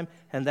lifetime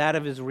and that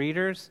of his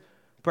readers?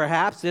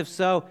 Perhaps, if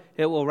so,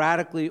 it will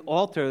radically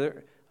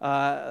alter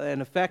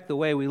and affect the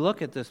way we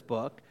look at this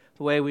book,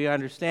 the way we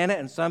understand it,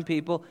 and some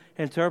people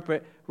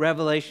interpret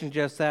Revelation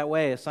just that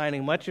way,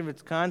 assigning much of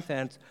its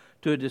contents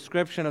to a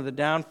description of the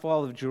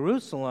downfall of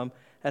Jerusalem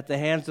at the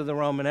hands of the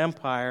Roman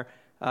Empire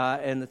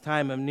in the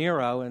time of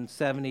Nero in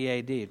 70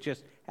 A.D.,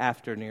 just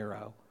after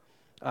Nero.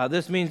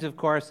 This means, of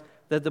course,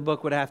 that the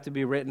book would have to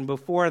be written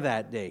before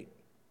that date.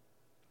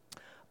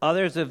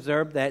 Others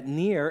observe that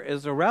near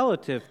is a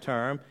relative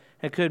term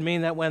and could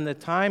mean that when the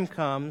time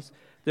comes,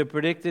 the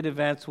predicted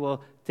events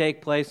will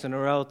take place in a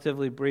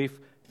relatively brief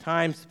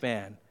time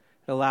span.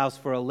 It allows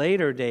for a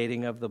later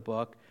dating of the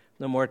book,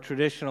 the more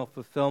traditional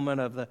fulfillment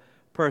of the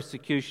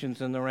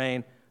persecutions in the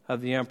reign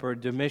of the Emperor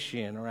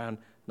Domitian around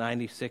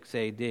 96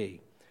 AD.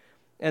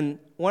 And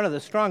one of the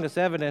strongest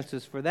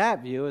evidences for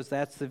that view is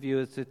that's the view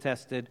that's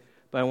attested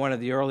by one of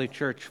the early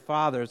church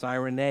fathers,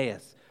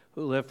 Irenaeus,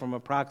 who lived from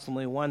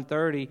approximately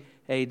 130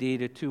 AD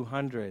to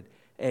 200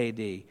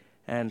 AD.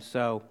 And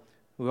so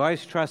we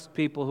always trust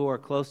people who are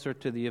closer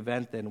to the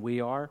event than we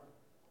are,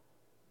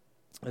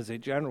 as a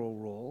general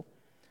rule.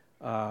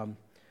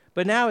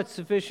 But now it's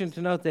sufficient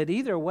to note that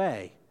either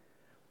way,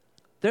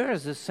 there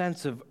is a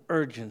sense of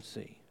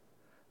urgency.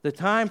 The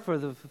time for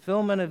the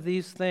fulfillment of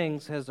these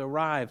things has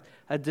arrived.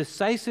 A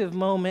decisive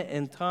moment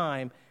in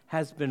time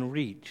has been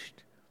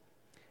reached.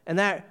 And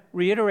that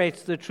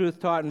reiterates the truth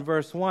taught in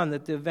verse 1,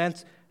 that the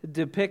events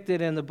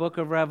depicted in the book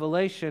of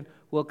Revelation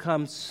will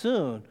come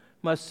soon,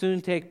 must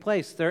soon take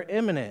place. They're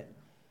imminent.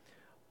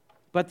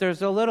 But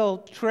there's a little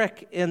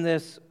trick in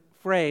this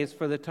phrase,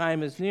 for the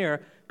time is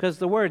near, because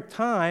the word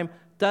time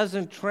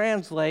doesn't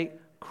translate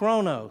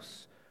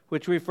chronos,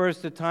 which refers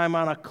to time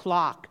on a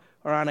clock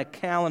or on a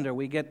calendar.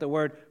 We get the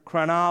word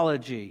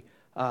chronology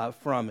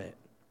from it.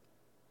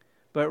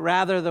 But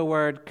rather the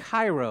word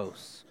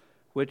kairos,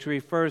 which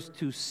refers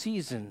to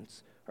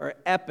seasons or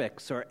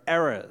epochs or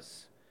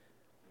eras.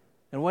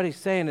 And what he's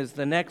saying is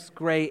the next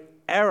great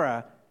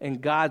era in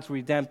God's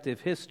redemptive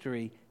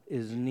history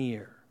is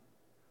near.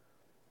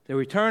 The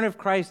return of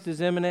Christ is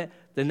imminent.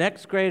 The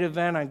next great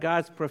event on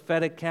God's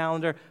prophetic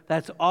calendar,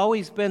 that's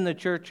always been the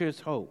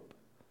church's hope.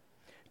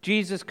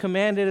 Jesus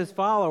commanded his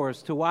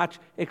followers to watch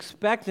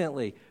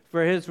expectantly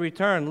for his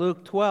return.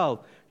 Luke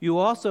 12, you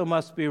also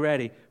must be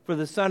ready, for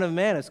the Son of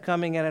Man is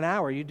coming at an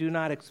hour you do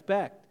not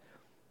expect.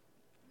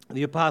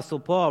 The Apostle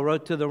Paul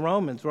wrote to the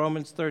Romans,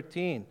 Romans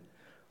 13,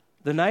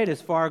 the night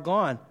is far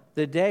gone,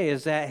 the day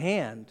is at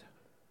hand.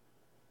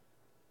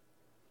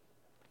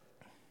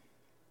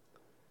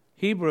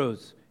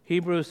 Hebrews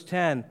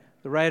 10,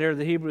 the writer of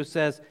the Hebrews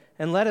says,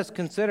 and let us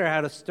consider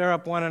how to stir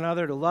up one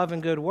another to love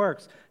and good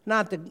works,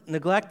 not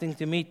neglecting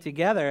to meet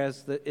together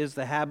as is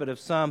the habit of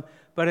some,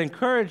 but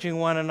encouraging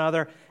one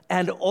another,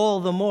 and all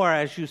the more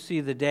as you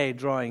see the day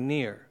drawing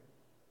near.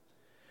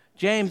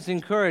 James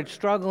encouraged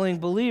struggling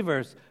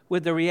believers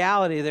with the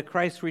reality that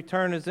Christ's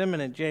return is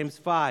imminent, James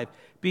 5.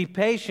 Be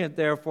patient,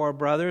 therefore,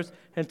 brothers,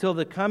 until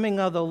the coming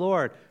of the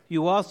Lord.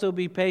 You also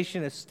be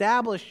patient.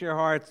 Establish your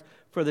hearts,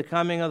 for the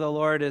coming of the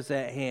Lord is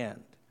at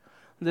hand.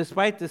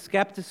 Despite the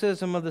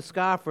skepticism of the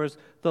scoffers,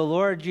 the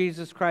Lord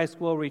Jesus Christ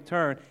will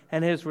return,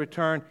 and his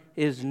return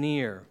is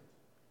near.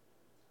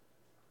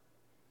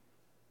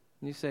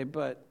 And you say,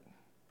 but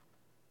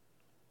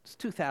it's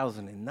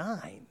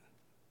 2009.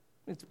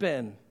 It's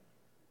been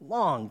a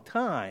long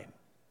time.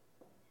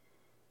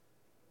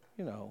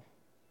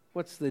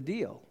 What's the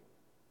deal?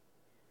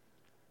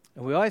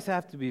 And we always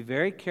have to be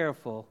very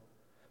careful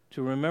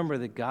to remember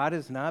that God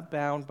is not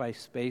bound by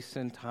space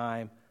and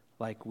time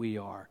like we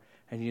are.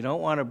 And you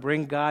don't want to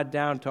bring God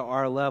down to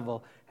our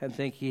level and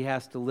think he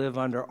has to live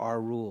under our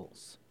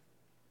rules.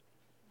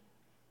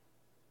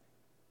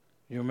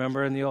 You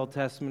remember in the Old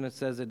Testament it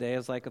says a day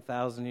is like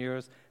 1,000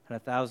 years, and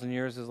 1,000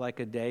 years is like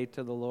a day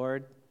to the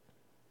Lord?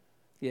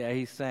 Yeah,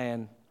 he's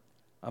saying,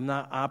 I'm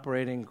not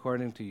operating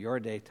according to your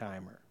day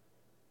timer.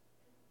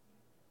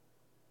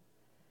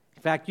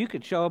 In fact, you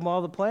could show him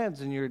all the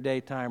plans in your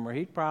daytimer.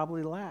 He'd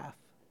probably laugh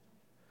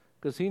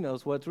because he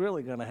knows what's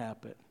really going to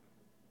happen.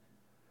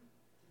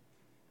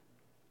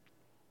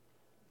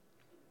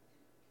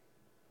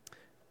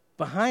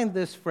 Behind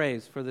this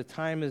phrase, "for the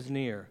time is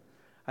near,"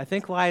 I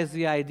think lies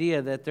the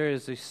idea that there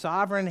is a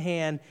sovereign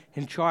hand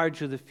in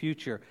charge of the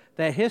future,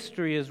 that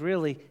history is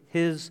really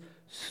his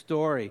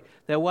story,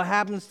 that what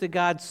happens to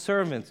God's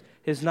servants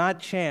is not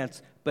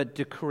chance but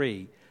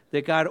decree,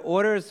 that God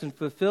orders and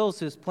fulfills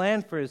his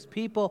plan for his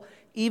people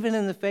even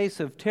in the face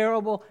of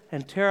terrible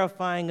and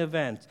terrifying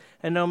events.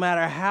 And no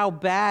matter how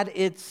bad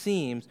it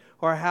seems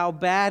or how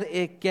bad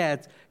it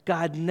gets,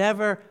 God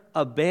never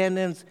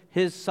abandons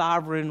his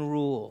sovereign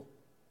rule.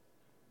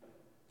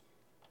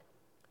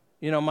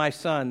 You know, my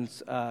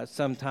sons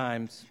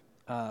sometimes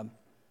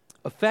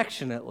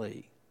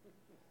affectionately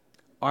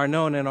are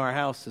known in our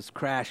house as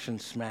Crash and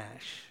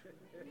Smash.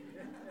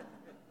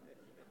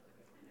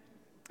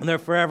 And they're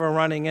forever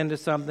running into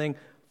something,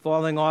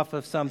 falling off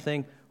of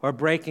something, or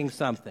breaking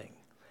something.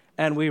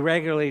 And we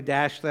regularly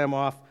dash them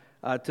off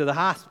to the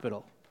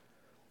hospital.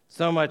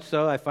 So much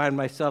so, I find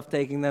myself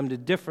taking them to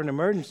different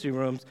emergency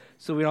rooms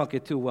so we don't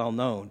get too well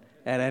known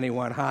at any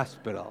one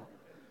hospital.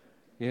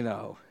 You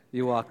know,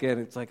 you walk in,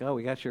 it's like, oh,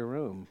 we got your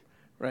room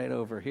right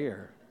over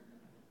here.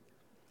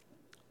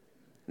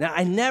 Now,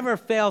 I never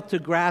fail to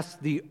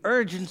grasp the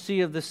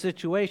urgency of the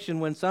situation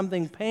when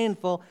something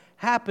painful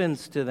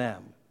happens to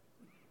them.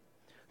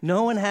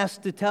 No one has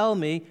to tell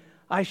me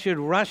I should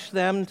rush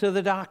them to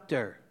the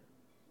doctor.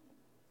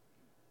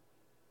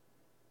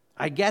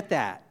 I get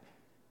that.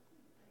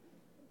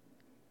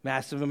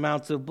 Massive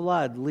amounts of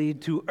blood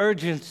lead to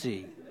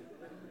urgency.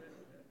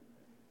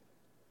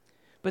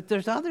 But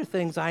there's other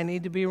things I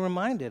need to be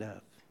reminded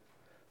of.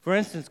 For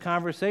instance,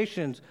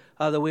 conversations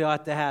that we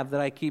ought to have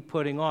that I keep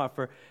putting off,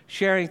 or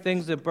sharing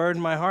things that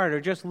burden my heart, or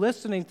just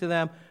listening to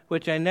them,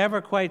 which I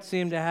never quite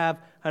seem to have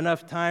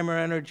enough time or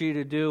energy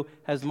to do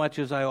as much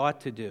as I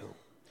ought to do.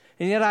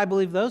 And yet I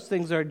believe those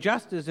things are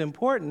just as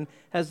important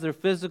as their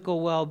physical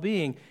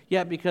well-being.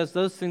 Yet because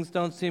those things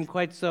don't seem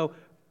quite so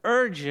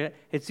urgent,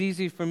 it's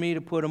easy for me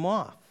to put them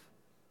off.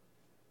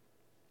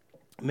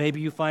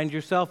 Maybe you find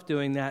yourself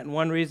doing that. And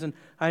one reason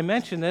I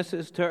mention this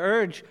is to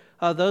urge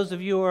those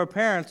of you who are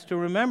parents to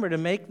remember to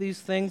make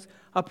these things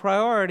a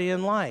priority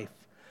in life.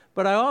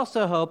 But I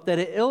also hope that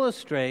it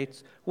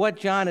illustrates what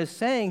John is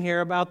saying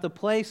here about the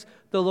place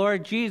the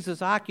Lord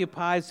Jesus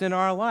occupies in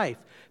our life,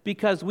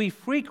 because we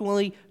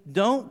frequently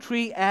don't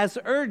treat as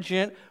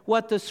urgent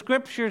what the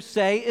Scriptures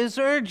say is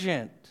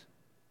urgent.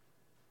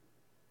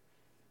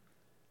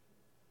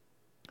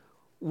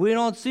 We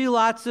don't see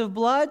lots of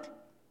blood,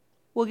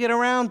 we'll get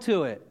around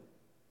to it.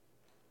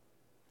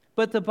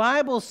 But the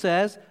Bible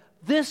says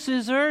this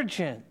is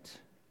urgent.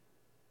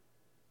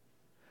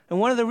 And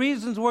one of the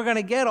reasons we're going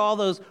to get all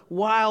those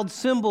wild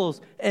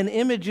symbols and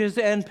images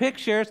and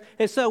pictures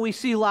is so we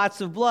see lots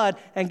of blood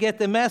and get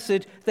the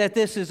message that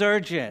this is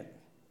urgent.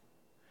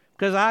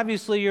 Because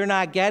obviously you're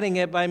not getting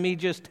it by me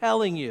just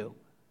telling you.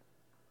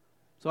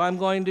 So I'm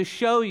going to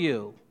show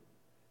you.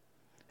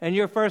 And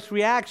your first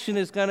reaction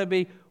is going to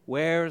be,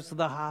 where's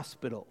the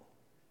hospital?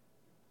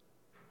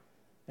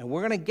 And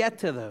we're going to get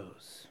to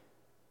those.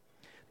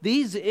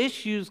 These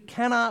issues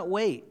cannot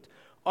wait.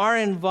 Our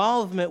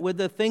involvement with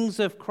the things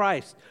of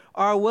Christ,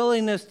 our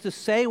willingness to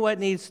say what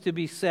needs to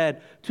be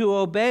said, to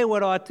obey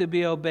what ought to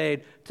be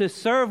obeyed, to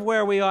serve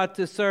where we ought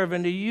to serve,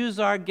 and to use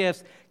our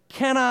gifts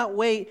cannot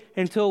wait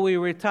until we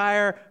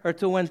retire or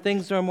to when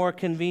things are more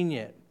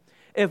convenient.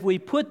 If we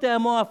put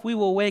them off, we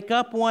will wake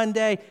up one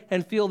day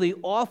and feel the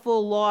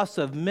awful loss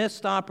of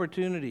missed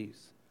opportunities.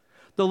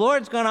 The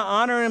Lord's going to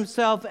honor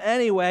himself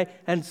anyway,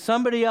 and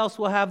somebody else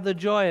will have the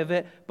joy of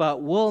it,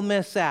 but we'll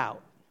miss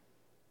out.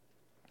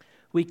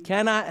 We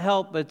cannot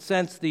help but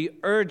sense the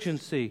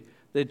urgency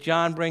that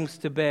John brings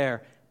to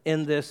bear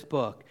in this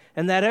book.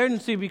 And that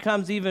urgency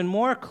becomes even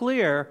more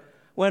clear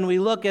when we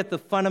look at the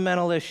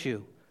fundamental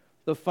issue.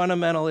 The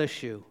fundamental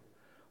issue.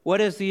 What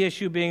is the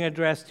issue being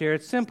addressed here?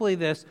 It's simply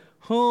this: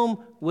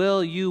 whom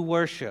will you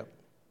worship?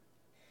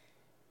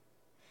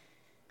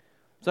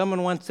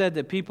 Someone once said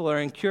that people are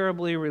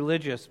incurably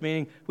religious,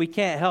 meaning we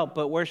can't help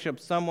but worship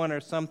someone or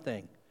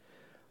something.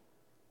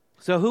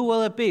 So who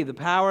will it be? The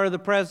power of the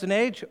present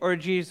age or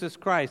Jesus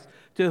Christ?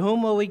 To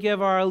whom will we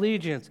give our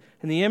allegiance?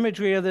 In the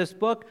imagery of this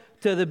book,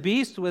 to the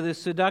beast with his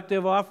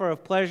seductive offer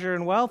of pleasure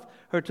and wealth,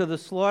 or to the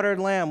slaughtered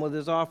lamb with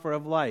his offer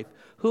of life?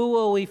 Who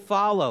will we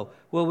follow?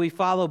 Will we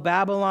follow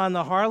Babylon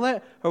the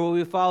harlot, or will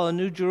we follow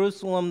New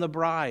Jerusalem the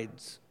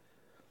brides?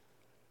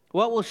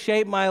 What will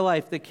shape my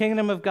life? The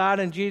kingdom of God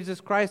and Jesus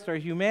Christ, or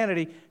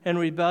humanity in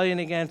rebellion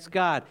against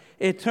God?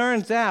 It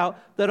turns out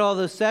that all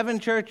the 7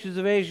 churches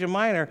of Asia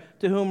Minor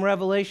to whom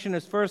Revelation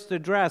is first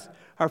addressed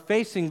are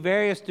facing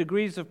various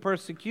degrees of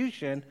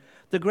persecution.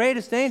 The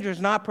greatest danger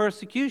is not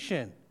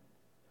persecution.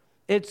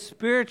 It's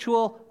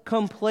spiritual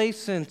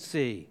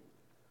complacency.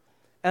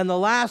 And the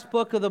last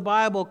book of the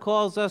Bible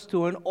calls us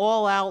to an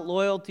all-out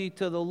loyalty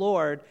to the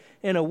Lord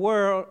in a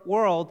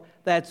world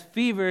that's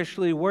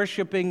feverishly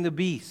worshiping the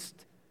beast.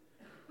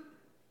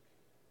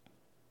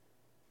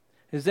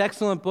 His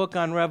excellent book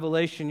on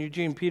Revelation,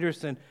 Eugene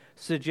Peterson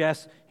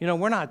suggests,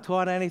 we're not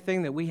taught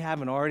anything that we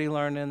haven't already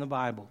learned in the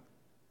Bible.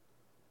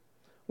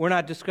 We're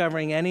not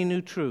discovering any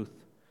new truth.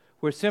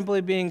 We're simply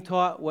being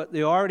taught what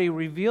the already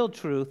revealed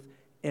truth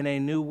in a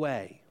new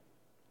way.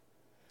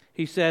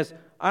 He says,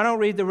 I don't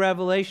read the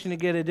Revelation to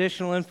get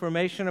additional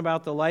information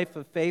about the life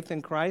of faith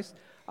in Christ.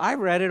 I've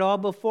read it all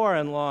before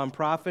in Law and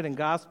Prophet and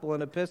Gospel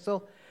and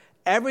Epistle.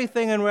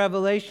 Everything in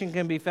Revelation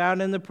can be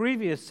found in the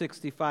previous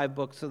 65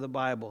 books of the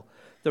Bible.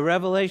 The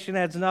Revelation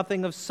adds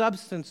nothing of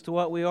substance to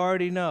what we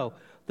already know.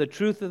 The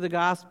truth of the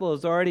gospel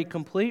is already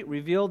complete,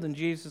 revealed in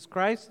Jesus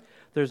Christ.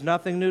 There's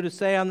nothing new to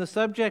say on the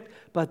subject,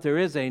 but there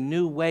is a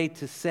new way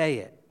to say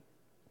it.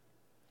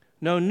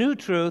 No new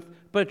truth,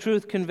 but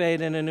truth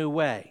conveyed in a new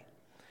way,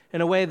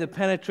 in a way that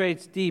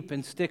penetrates deep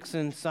and sticks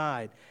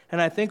inside.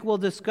 And I think we'll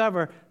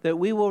discover that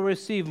we will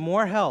receive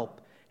more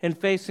help in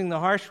facing the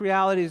harsh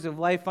realities of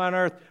life on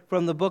earth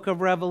from the book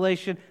of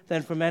Revelation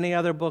than from any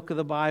other book of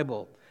the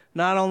Bible.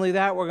 Not only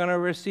that, we're going to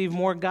receive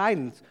more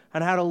guidance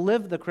on how to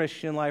live the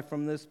Christian life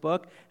from this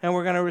book, and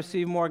we're going to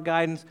receive more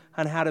guidance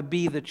on how to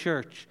be the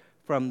church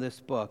from this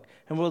book.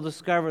 And we'll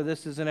discover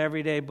this is an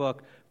everyday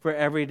book for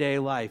everyday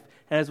life.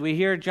 And as we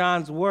hear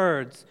John's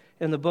words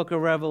in the book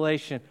of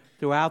Revelation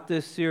throughout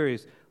this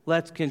series,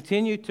 let's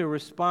continue to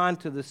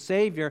respond to the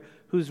Savior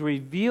who's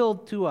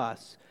revealed to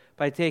us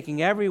by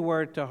taking every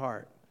word to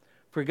heart.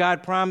 For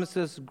God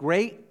promises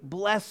great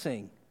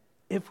blessing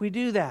if we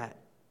do that.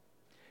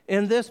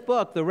 In this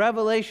book, the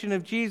revelation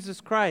of Jesus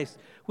Christ,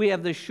 we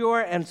have the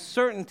sure and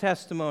certain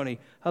testimony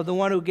of the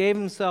one who gave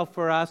himself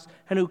for us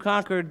and who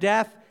conquered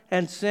death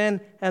and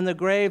sin and the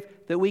grave,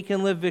 that we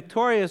can live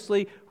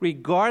victoriously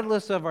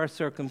regardless of our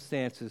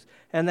circumstances.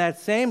 And that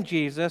same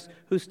Jesus,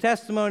 whose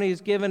testimony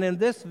is given in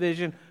this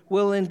vision,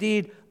 will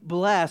indeed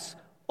bless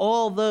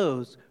all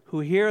those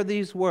who hear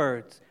these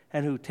words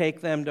and who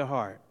take them to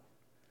heart.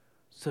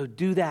 So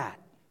do that.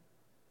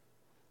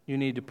 You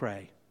need to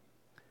pray.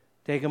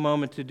 Take a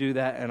moment to do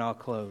that, and I'll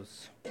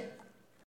close.